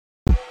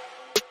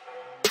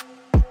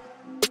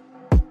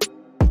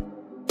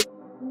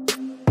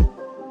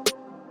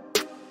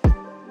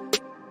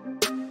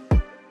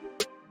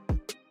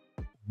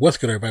What's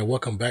good, everybody?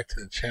 Welcome back to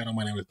the channel.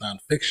 My name is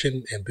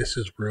Nonpfixion, and this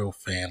is Real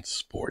Fan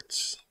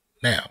Sports.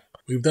 Now,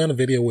 we've done a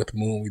video with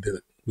Moon.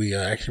 We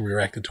actually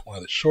reacted to one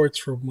of the shorts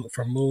from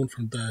Moon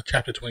from the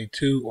chapter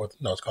 22, or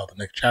no, it's called the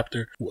next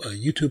chapter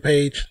YouTube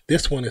page.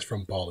 This one is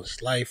from Ball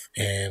is Life,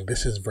 and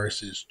this is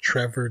versus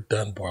Trevor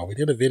Dunbar. We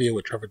did a video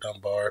with Trevor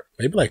Dunbar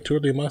maybe like 2 or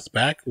 3 months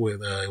back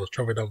with it was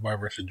Trevor Dunbar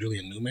versus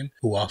Julian Newman,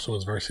 who also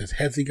was versus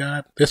Hezzy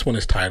God. This one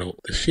is titled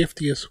The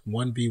Shiftiest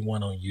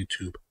 1v1 on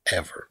YouTube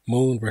Ever.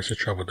 Moon versus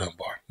Trevor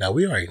Dunbar. Now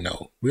we already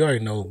know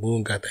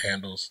Moon got the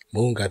handles,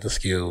 Moon got the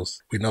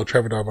skills. We know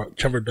Trevor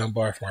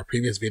Dunbar from our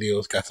previous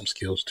videos got some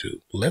skills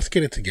too. Let's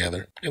get it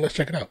together and let's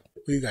check it out.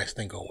 Who do you guys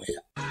think will win?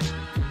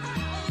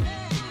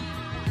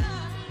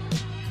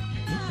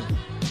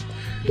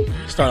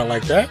 Starting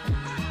like that.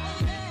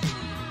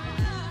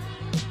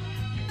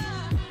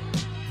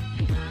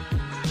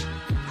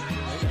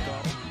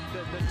 The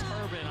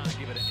turban, I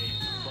give it an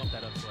 8. Bump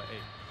that up to an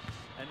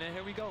 8. And then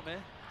here we go, man.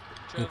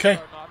 Okay.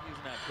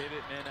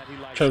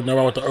 Trevor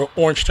Dunbar with the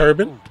orange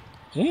turban.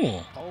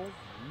 Oh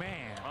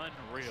man,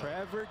 unreal.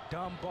 Trevor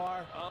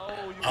Dunbar.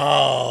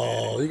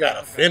 Oh, you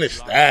gotta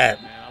finish that.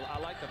 I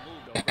like the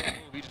move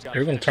though.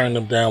 We're gonna turn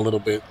them down a little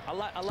bit. I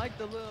like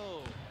the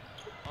little.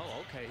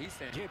 Oh, okay. He's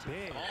saying Get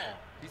big.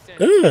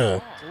 Yeah.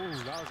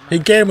 He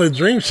gave him a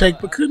dream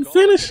shake but couldn't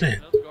finish it.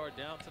 Guard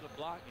down to the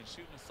block and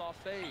shooting a soft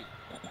fade.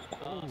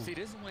 See,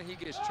 this is when he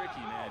gets tricky,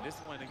 man. This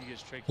is when he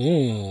gets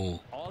tricky.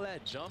 All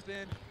that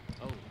jumping.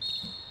 Oh,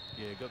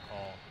 yeah, good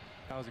call.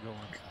 That was a good one.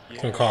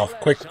 Yeah. Good call.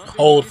 Quick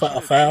hold foul.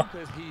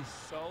 Because he's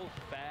so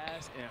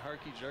fast and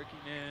herky-jerky,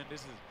 man.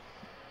 This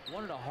is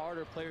one of the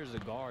harder players to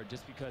guard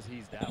just because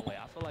he's that way.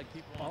 I feel like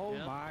people Oh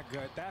him. my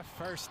god, that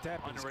first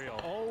step is Unreal.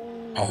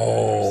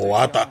 Oh,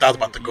 I thought that was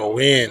about to go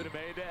in.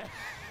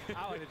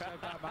 I would have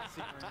jumped out my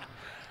seat right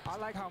now. I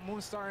like how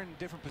Moon's starting in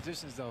different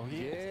positions though.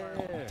 He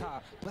starting on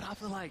top. But I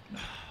feel like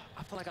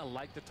I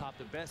like the top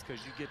the best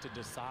because you get to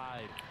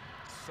decide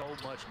so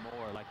much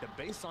more. Like the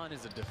baseline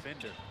is a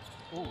defender.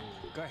 Ooh,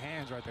 good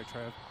hands right there,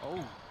 Trev.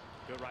 Oh,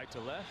 Good right to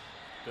left.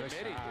 Good good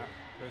midi. shot.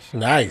 Good shot.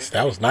 Nice.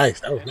 That was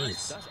nice. That was And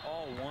nice. That's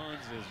all ones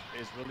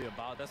is really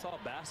about. That's all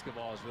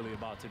basketball is really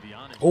about, to be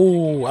honest.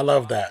 Oh, I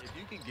love that. If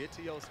you can get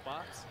to your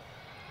spots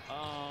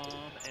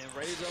and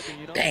raise up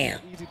and Damn.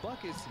 easy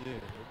buckets, yeah.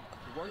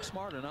 Work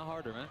smarter, not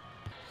harder, man.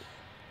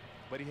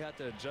 But he had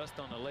to adjust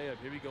on the layup.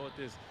 Here we go with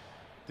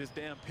this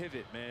damn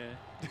pivot, man.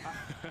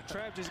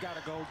 Trev just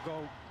gotta go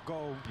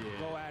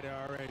at it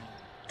already.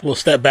 Little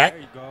step back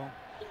There you go.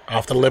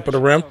 off the lip of the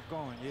rim.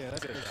 Going. Yeah,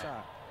 that's a good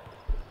shot.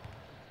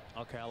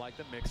 Okay, I like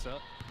the mix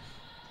up.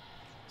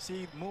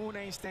 See, Moon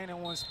ain't staying in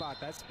one spot.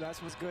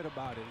 That's what's good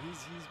about it.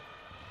 He's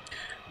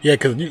Yeah,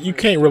 because you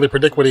can't really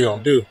predict what he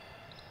gonna do.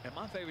 And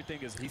my favorite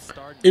thing is he's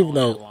starting Even on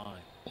though- the line.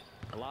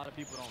 A lot of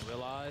people don't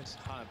realize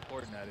how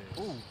important that is.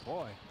 ooh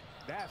boy,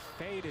 that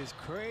fade is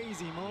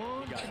crazy,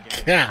 Moon. He got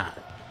game.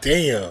 God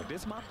damn.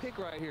 This is my pick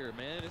right here,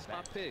 man. This is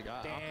my pick.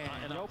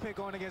 Damn, your pick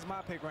going against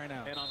my pick right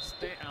now. And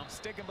I'm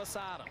sticking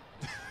beside him.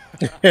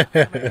 I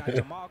got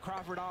Jamal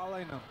Crawford all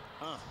in them.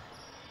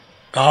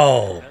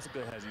 Oh. That's a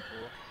good hezzy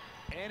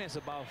pull. And it's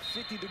about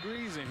 50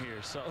 degrees in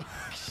here, so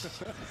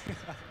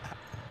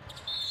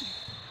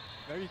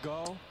There you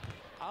go.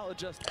 I'll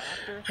adjust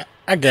after.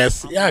 I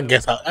guess. Yeah, I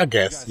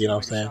guess. You know what I'm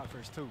Make a saying? shot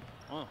first, too.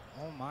 Oh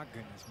my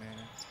goodness, man.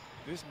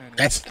 This man.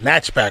 That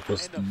snatchback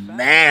was And the fact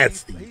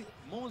nasty. that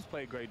Moon's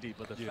played great deep,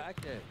 but the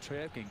fact that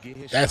Trev can get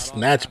his That shot off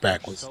snatchback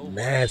after was so much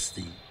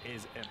nasty.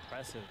 is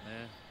impressive,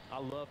 man. I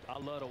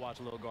love to watch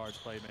little guards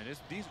play, man.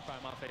 These are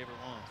probably my favorite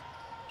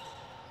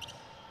ones.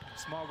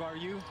 Small guard,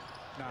 you?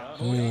 Nah,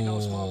 Yeah. Moon ain't no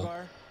small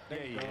guard. Yeah,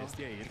 There you he go. is.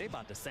 Yeah, they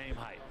about the same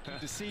height.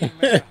 To see him,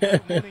 man.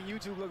 Moon and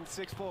YouTube look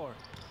 6'4".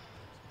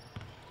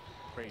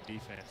 Great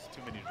defense.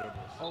 Too many dribbles.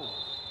 Oh,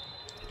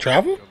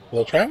 Travel?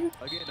 Little travel?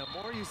 Again, the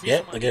more you see Yeah,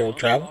 somebody again, with jump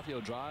travel. off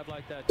your drive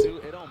like that too,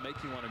 it don't make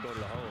you want to go to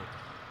the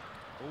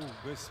hole. ooh,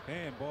 good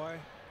spin, boy.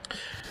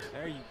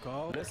 There you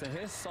go. Listen,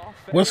 his soft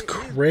fade, What's his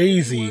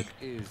crazy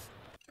footwork is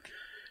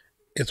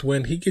It's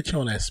when he gets you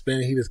on that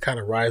spin, he just kind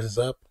of rises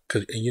up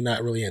and you're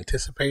not really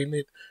anticipating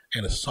it.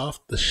 And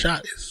the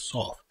shot is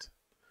soft.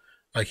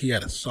 Like he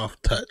had a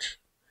soft touch.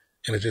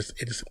 And it's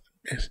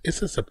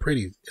just a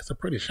pretty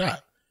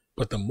shot.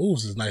 But the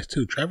moves is nice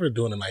too. Trevor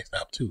doing a nice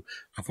job too.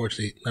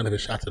 Unfortunately, none of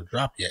his shots have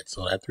dropped yet.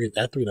 So that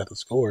 3-0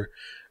 score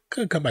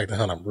could come back to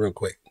hunt him real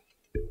quick.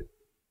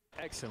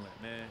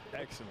 excellent, man.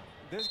 Excellent.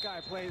 This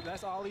guy plays.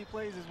 That's all he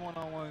plays is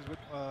one-on-ones with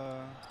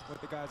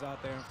the guys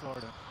out there in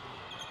Florida.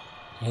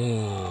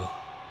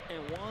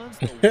 And ones,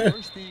 the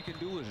worst thing you can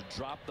do is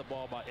drop the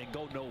ball and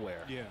go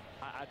nowhere. Yeah.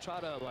 I try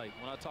to, like,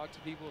 when I talk to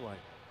people, like,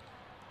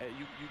 hey,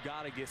 you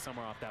got to get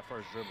somewhere off that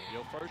first dribble.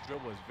 Your first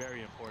dribble is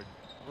very important.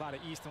 A lot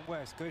of east and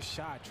west. Good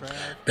shot, Trev.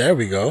 There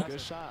we go.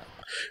 Good shot.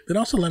 Then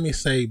also let me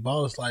say,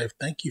 Ball is Life,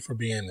 thank you for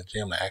being in the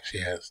gym that actually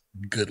has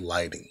good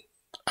lighting.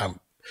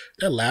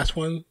 That last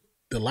one,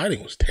 the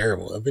lighting was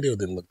terrible. The video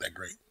didn't look that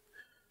great.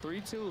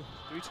 3-2.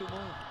 3-2 Moon.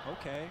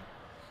 Okay.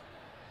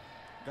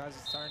 Guys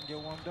are starting to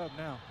get warmed up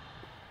now.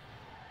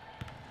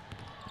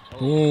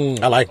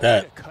 I like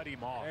that. Cut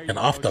him off. And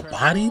off the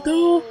body,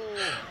 though?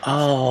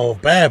 Oh,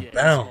 bad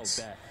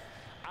bounce.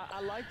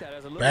 I like that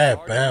as a little Bad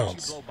guard,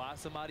 bounce. you blow by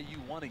somebody, you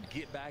want to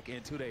get back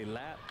into their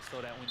lap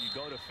so that when you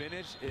go to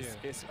finish,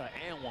 it's an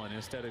and one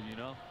instead of, you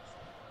know.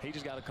 He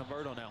just got to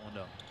convert on that one,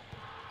 though.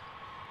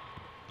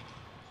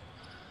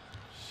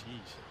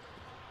 Sheesh.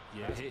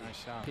 Yeah,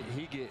 nice shot,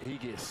 he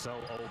gets so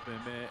open,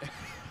 man.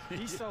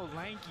 He's so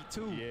lanky,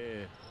 too.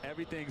 Yeah,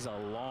 everything's a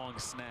long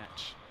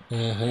snatch.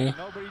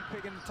 Nobody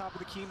picking the top of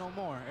the key no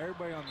more.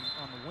 Everybody on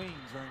the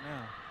wings right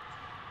now.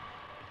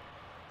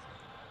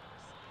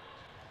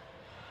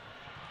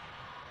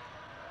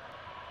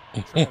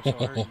 Trev's so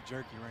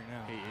herky-jerky right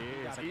now. He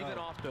is. Even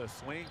off the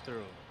swing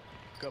through.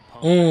 Good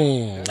pump.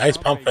 Nice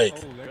pump fake.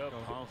 Good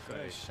pump fake.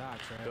 Good shot,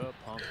 Trev. Good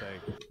pump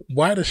fake.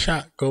 Why the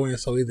shot go in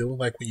so easy? It looks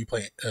like when you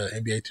play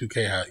NBA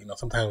 2K, how, you know,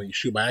 sometimes when you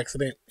shoot by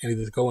accident and it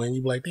just go in,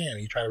 you be like, damn,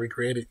 you try to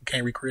recreate it, you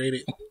can't recreate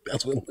it.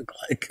 That's what it look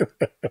like.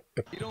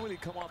 You don't really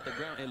come off the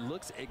ground. It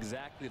looks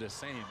exactly the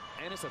same.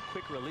 And it's a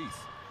quick release.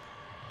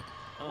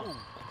 Yeah.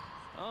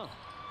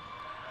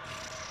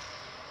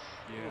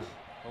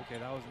 Okay,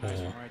 that was a nice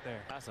one right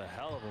there. That's a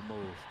hell of a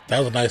move. That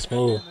was a nice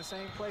move. In the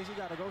same place, you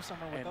got to go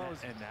somewhere with those.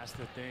 And that's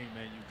the thing,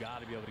 man. You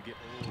got to be able to get.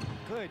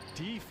 Good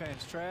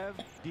defense, Trev.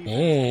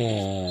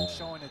 Defense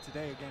showing it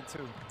today again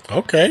too.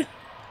 Okay.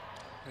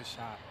 Good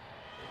shot.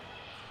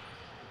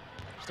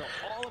 So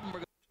all of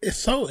them are. It's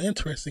so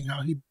interesting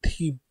how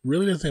he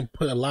really doesn't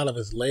put a lot of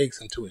his legs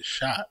into his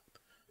shot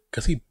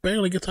because he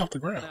barely gets off the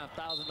ground. Now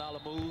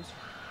 $1,000 moves.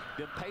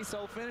 Them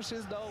peso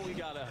finishes though, we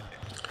gotta.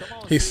 Come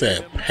on. He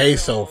said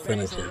peso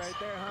finishes. Right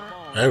there,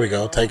 huh? There we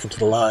go. Take him to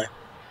the line.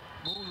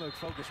 Moon looks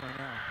focused right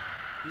now.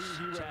 He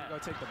ready to go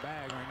take the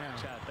bag right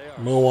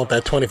now. Moon want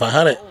that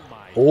 2,500.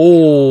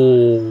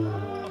 Oh.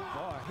 Boy,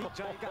 he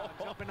got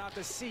jumping out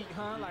the seat,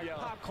 huh? Like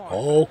popcorn.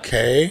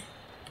 Okay.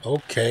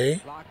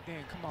 Okay. Locked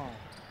in. Come on.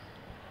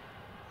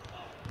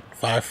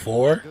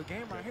 5-4. Good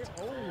game right here.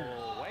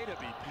 Oh, way to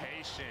be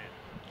patient.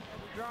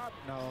 Drop.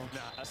 No.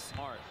 Nah, that's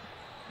smart.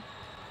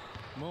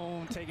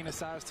 Moon taking the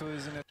sides to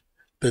his.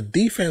 The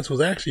defense was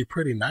actually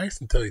pretty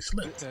nice until he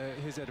slipped.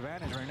 His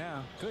advantage right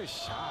now. Good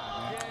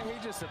shot, man. Yeah,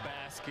 he just a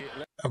basket.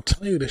 I'm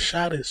telling you, the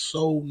shot is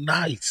so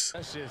nice.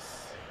 That's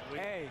just.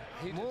 Hey,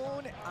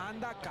 Moon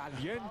anda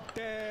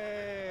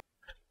caliente.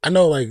 I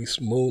know, like,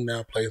 Moon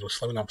now plays with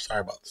Slim, and I'm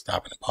sorry about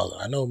stopping and pausing.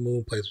 I know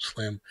Moon plays with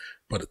Slim,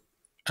 but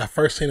I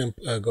first seen him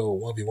go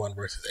 1v1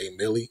 versus A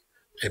Millie.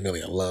 A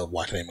Millie, I love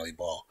watching A Millie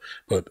ball.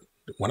 But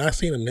when I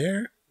seen him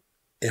there,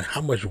 and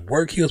how much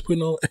work he was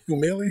putting on A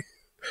Millie,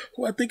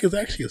 who I think is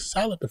actually a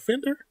solid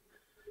defender,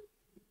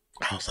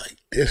 I was like,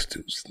 this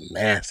dude's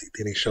nasty.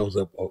 Then he shows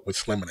up with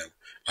Slim and him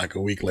like a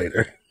week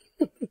later.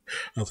 I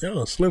was like,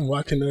 oh, Slim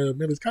watching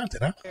Millie's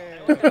content, huh?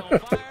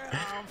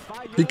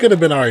 He could have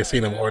been already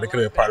seen him, or they could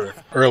have been part of it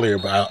earlier,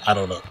 but I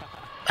don't know.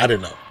 I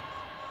didn't know.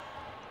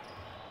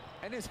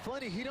 And it's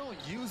funny, he don't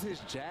use his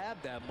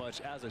jab that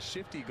much as a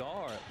shifty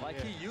guard. Like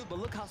he used, but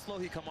look how slow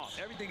he come off.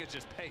 Everything is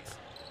just pace.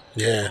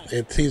 Yeah,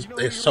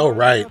 it's so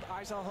right.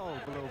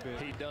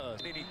 He does.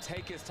 And then he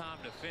take his time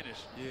to finish.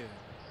 Yeah.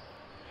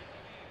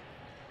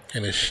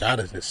 And his shot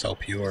is just so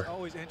pure. It's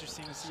always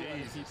interesting to see other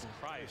people's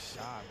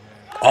shot,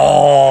 man.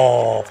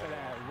 Oh.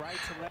 Right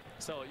to left.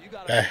 So you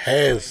got that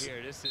has.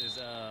 Here. This is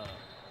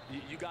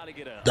you got to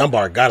get a.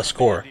 Dunbar got to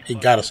score. He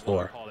got to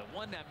score.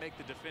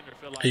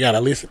 He got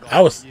at least. I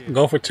was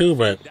going for 2,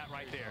 but.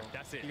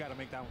 You got to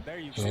make that one. There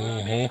you go.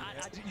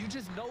 You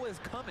just know it's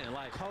coming.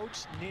 Like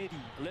Coach Nitty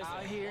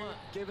out here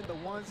giving the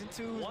 1s and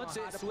 2s.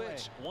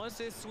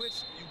 Once it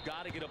switch, you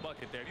got to get a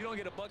bucket there. If you don't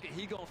get a bucket,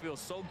 he gonna feel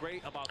so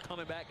great about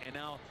coming back. And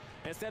now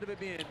instead of it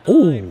being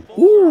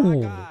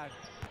 9-4,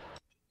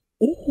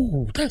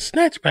 ooh, that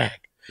snatch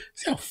back.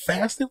 See how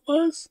fast it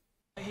was?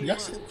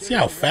 See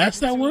how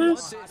fast that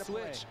was?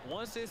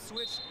 Once it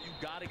switched, you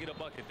got to get a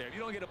bucket there. If you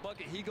don't get a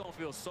bucket, he gonna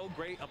feel so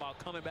great about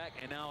coming back.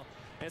 And now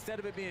instead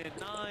of it being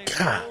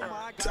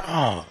 9-4,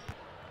 God.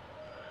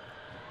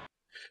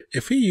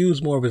 If he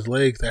used more of his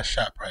legs, that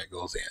shot probably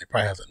goes in. He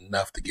probably has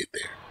enough to get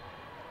there.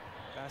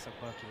 That's a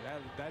bucket.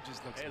 That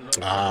just looks.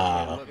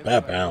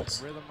 Bad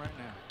bounce. Rhythm right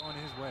now. On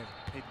his way.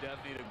 He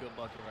definitely need a good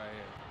bucket right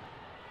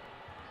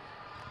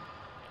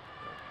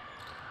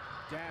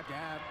here. Jab.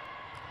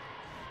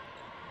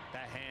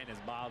 That hand is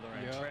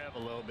bothering Trev a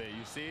little bit.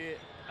 You see it?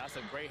 That's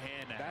a great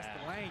hand to have. That's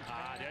the lane.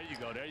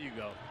 There you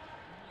go.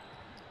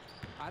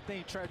 I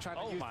think Trev trying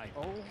to use. My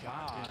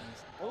God.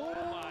 Oh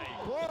my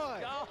boy.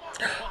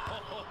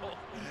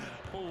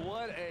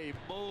 What a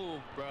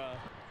move, bro.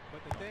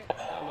 But the thing, a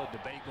little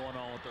debate going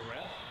on with the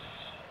ref.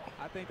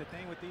 I think the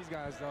thing with these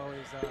guys though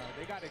is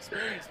they got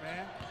experience,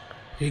 man.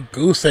 He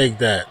goose-egged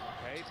that.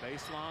 Okay,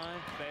 baseline,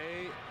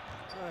 fade.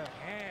 Good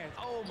hand.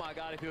 Oh my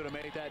God! If he would have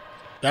made that.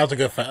 That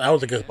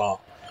was a good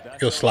ball.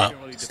 Good slap.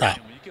 Stop.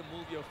 When you can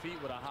move your feet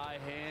with a high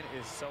hand,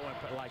 is so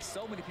like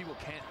so many people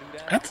can't do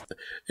that.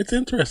 It's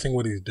interesting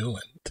what he's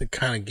doing to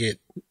kind of get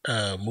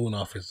Moon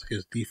off his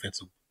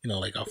defensive,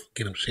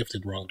 get him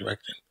shifted wrong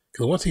direction.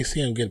 Because once he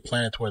see him get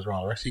planted towards the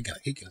wrong direction,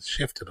 he can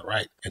shift to the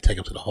right and take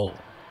him to the hole.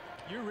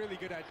 You're really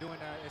good at doing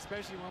that,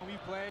 especially when we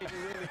play.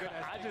 You're really good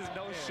at. I just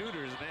know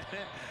shooters, man.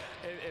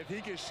 If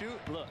he can shoot,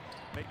 look,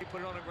 make you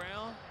put it on the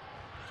ground.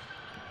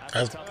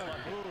 That's a tough one.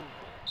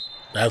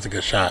 That was a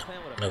good shot.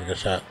 That was a good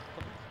shot.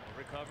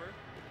 Recover.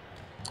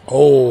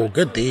 Oh,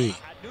 good D.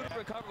 I knew the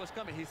recovery was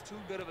coming. He's too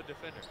good of a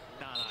defender.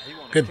 Nah, he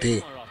wanted good to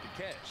D. off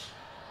the catch.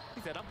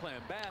 He said, I'm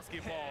playing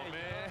basketball,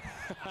 man.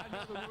 I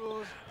know the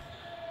rules.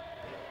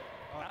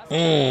 That's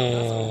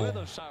a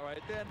rhythm shot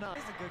right there. No.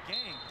 It's a good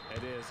game.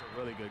 It is a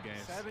really good game.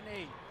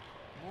 7-8.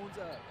 Moon's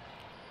up.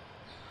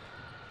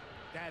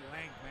 That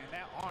length, man.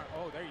 That arm.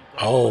 Oh, there you go.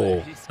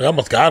 Oh, we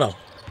almost got him.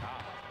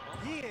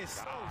 He is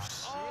so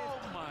shifty. Oh,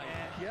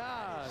 my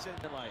gosh.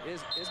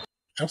 Like,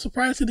 I'm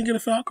surprised he didn't get a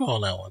foul call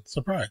on that one.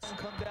 Surprised.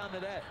 Come down to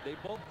that. They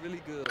both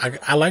really good.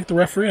 I like the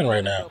refereeing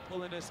right now.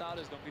 Pulling this out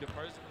is going to be the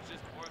person who's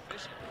just more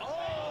efficient.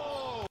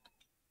 Oh!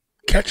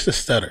 Catch the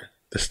stutter.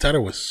 The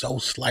stutter was so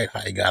slight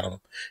how he got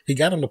him. He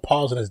got him to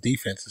pause in his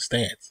defensive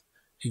stance.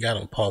 He got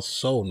him to pause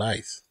so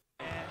nice.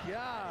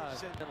 Yeah.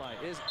 Like,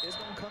 it's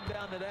going to come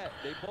down to that.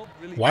 They both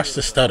really Watch good.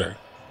 the stutter.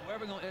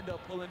 Whoever going to end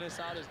up pulling this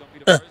out is going to be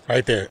the person.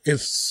 Right there.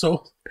 It's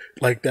so,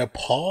 like that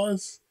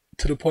pause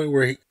to the point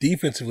where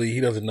defensively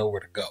he doesn't know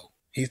where to go.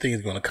 He thinks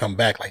he's going to come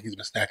back like he's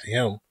been snatching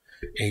him,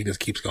 and he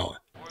just keeps going.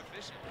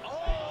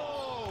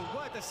 Oh,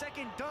 what? The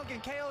second dunk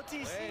in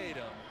KOTC? Wait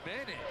a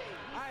minute.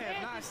 I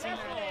have not seen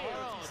that in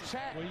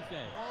KOTC. What do you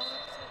think?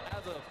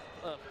 As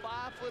a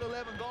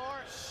 5'11"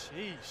 guard.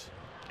 Sheesh.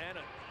 And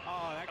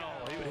that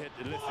guy. he would hit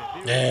the listen.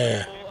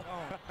 Yeah.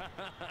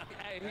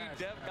 Hey, he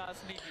definitely got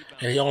sneaky.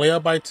 And he only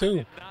up by 2.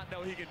 Did not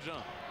know he could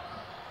jump.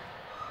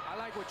 I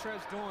like what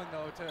Trev's doing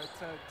though to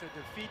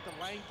defeat the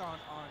length on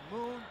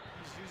Moon.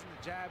 He's using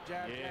the jab.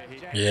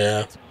 Yeah.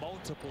 It's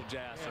multiple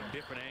jabs from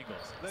different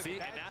angles. Look, See,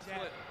 and that's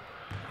what.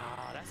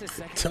 That's his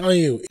second. I'm telling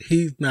you,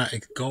 he's not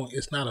going.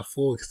 It's not a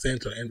full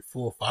extent or in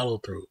full follow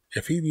through.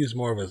 If he used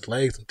more of his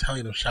legs, I'm telling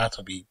you, them shots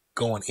will be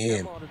going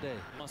in.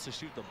 Wants to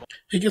shoot the ball.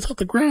 He gets off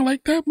the ground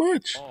like that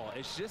much. Oh,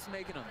 it's just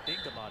making him think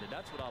about it.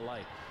 That's what I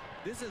like.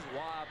 This is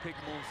why I picked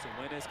Moons to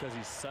win this, because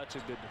he's such a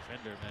good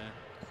defender, man.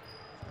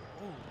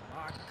 Oh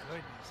my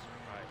goodness,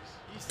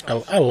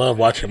 man. I love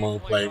watching Moon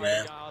play,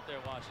 man.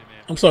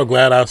 I'm so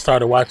glad I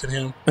started watching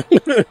him. See, I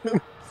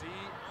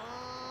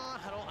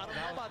don't know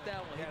about that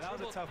one. Yeah, that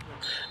was a tough one.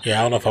 Yeah,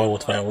 I don't know if I went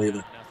with that one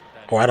either.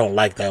 Or I don't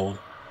like that one.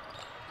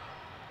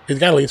 He's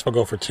got at least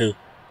go for 2. You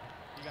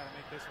gotta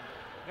make this one.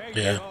 There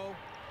you go.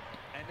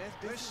 And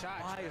this is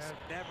why it's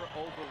never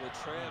over with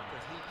Trev,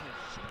 because he can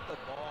shoot the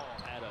ball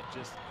at a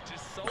just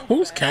so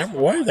Who's fast.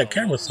 camera? Why is that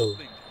camera so?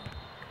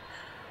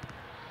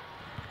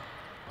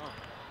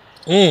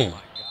 Oh my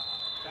God.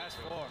 That's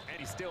 4. And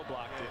he still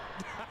blocked it.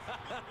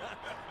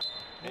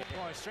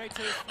 Going straight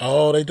to his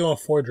Oh, they doing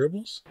 4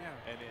 dribbles? Yeah.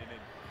 And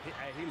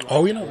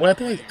Oh, you know what? I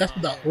think that's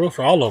what the rule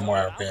for all of them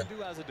are. I would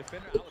do as a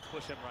defender, I would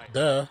push him right.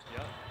 Duh.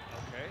 Yep.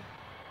 Okay.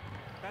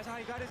 That's how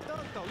he got his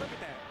dunk, though. Look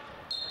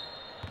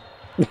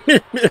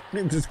at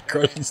that. Just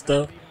crushing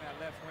stuff. Leaving that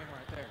left wing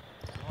right there.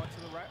 On to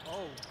the right.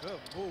 Oh, good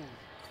move.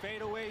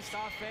 Fade away,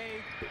 stop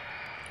fade.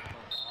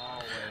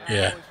 Always.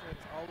 Yeah.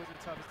 Always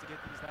the toughest to get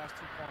these last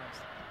 2 points.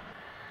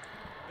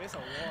 It's a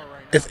war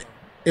right now.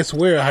 It's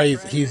weird how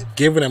he's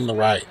giving him the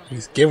right.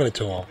 He's giving it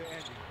to him.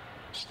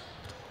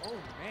 Oh,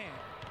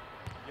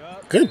 man.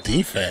 Good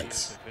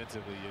defense.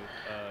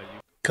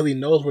 Because he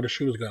knows where the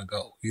shooter's going to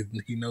go.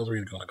 He knows where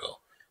he's going to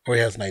go. Or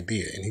he has an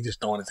idea, and he's just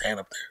throwing his hand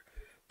up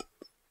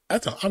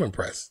there. I'm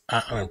impressed.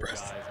 I'm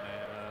impressed. Guys,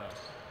 man,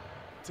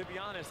 to be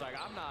honest, like,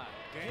 I'm not.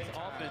 His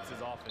offense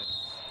is offense.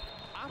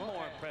 I'm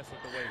more impressed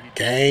with the way he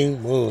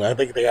Gang Moon. I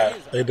think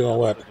they're doing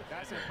what?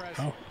 That's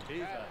impressive. Oh.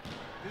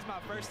 This is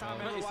my first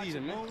time ever This watching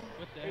season, man. Moon.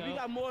 Hey, we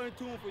got more in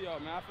tune for y'all,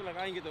 man. I feel like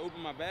I didn't get to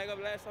open my bag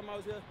up last time I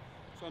was here,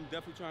 so I'm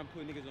definitely trying to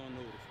put niggas on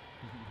notice.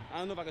 I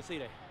don't know if I can say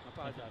that. I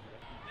apologize for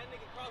that. That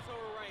nigga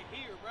crossover right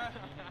here, bro.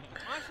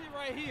 My shit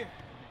right here.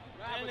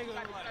 That nigga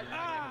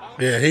like,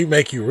 Yeah, he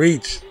make you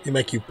reach. He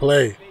make you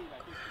play.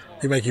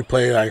 He make you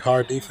play like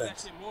hard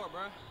defense. More,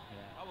 bro. If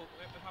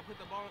I put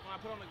the ball, when I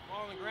put on the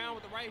ball on the ground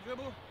with the right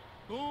dribble,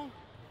 boom,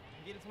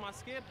 get it to my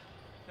skip.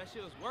 That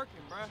shit was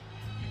working, bro.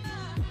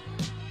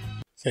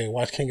 Say,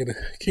 watch King of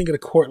the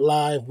Court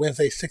live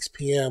Wednesday 6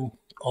 p.m.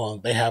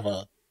 They have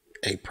a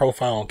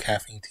profile on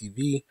Caffeine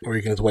TV, or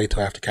you can just wait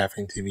till after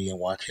Caffeine TV and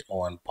watch it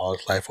on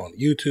Ball's Life on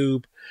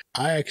YouTube.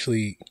 I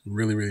actually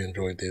really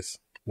enjoyed this,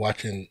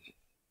 watching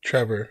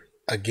Trevor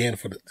again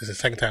this is the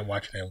second time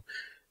watching him.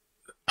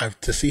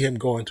 To see him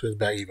go into his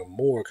bag even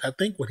more, because I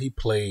think when he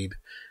played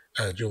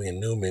Julian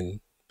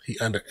Newman, he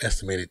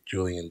underestimated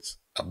Julian's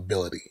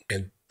ability,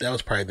 and that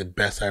was probably the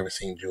best I ever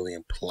seen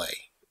Julian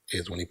play,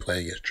 is when he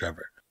played against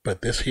Trevor.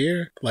 But this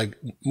here, like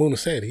Muna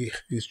said,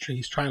 he's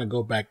trying to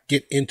go back,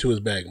 get into his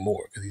bag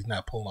more because he's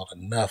not pulling off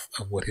enough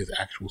of what his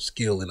actual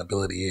skill and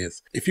ability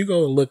is. If you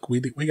go and look, we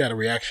got a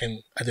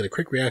reaction. I did a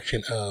quick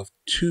reaction of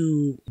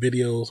 2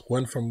 videos,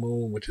 one from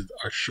Moon, which is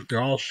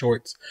they're all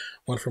shorts,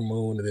 one from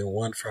Moon, and then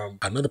one from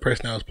another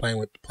person I was playing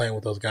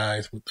with those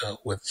guys,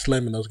 with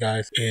Slim and those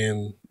guys,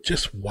 and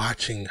just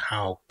watching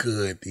how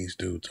good these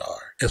dudes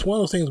are. It's one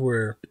of those things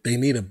where they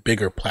need a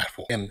bigger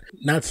platform, and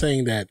not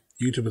saying that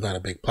YouTube is not a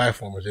big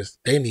platform, it's just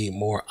they need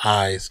more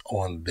eyes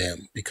on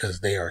them because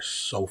they are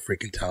so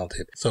freaking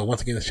talented. So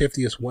once again, the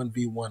Shiftiest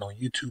 1v1 on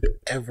YouTube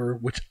ever,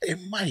 which it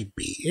might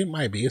be,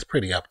 it's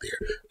pretty up there.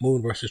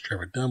 Moon versus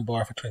Trevor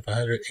Dunbar for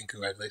 2,500, and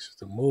congratulations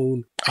to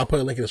Moon. I'll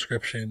put a link in the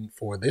description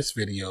for this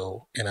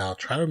video, and I'll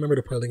try to remember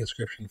to put a link in the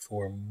description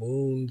for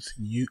Moon's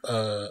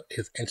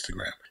his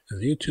Instagram. His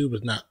YouTube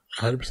is not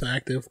 100%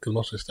 active because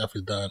most of the stuff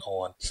is done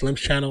on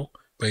Slim's channel.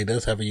 But he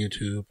does have a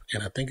YouTube,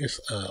 and I think it's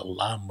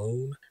La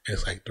Moon.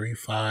 It's like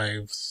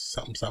 35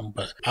 something.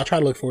 But I'll try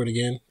to look for it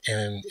again,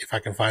 and if I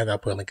can find it, I'll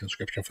put a link in the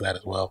description for that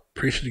as well.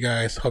 Appreciate you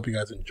guys. Hope you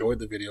guys enjoyed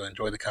the video,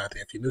 enjoyed the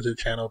content. If you're new to the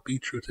channel, be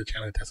true to the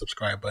channel, hit that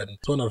subscribe button.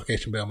 So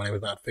notification bell. My name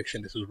is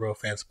Nonpfixion. This is Real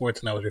Fan Sports,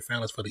 and I was your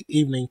fanlist for the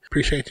evening.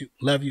 Appreciate you,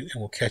 love you, and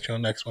we'll catch you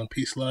on the next one.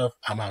 Peace, love.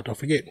 I'm out. Don't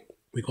forget,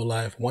 we go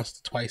live once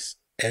to twice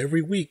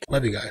every week.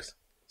 Love you guys.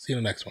 See you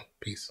in the next one.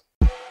 Peace.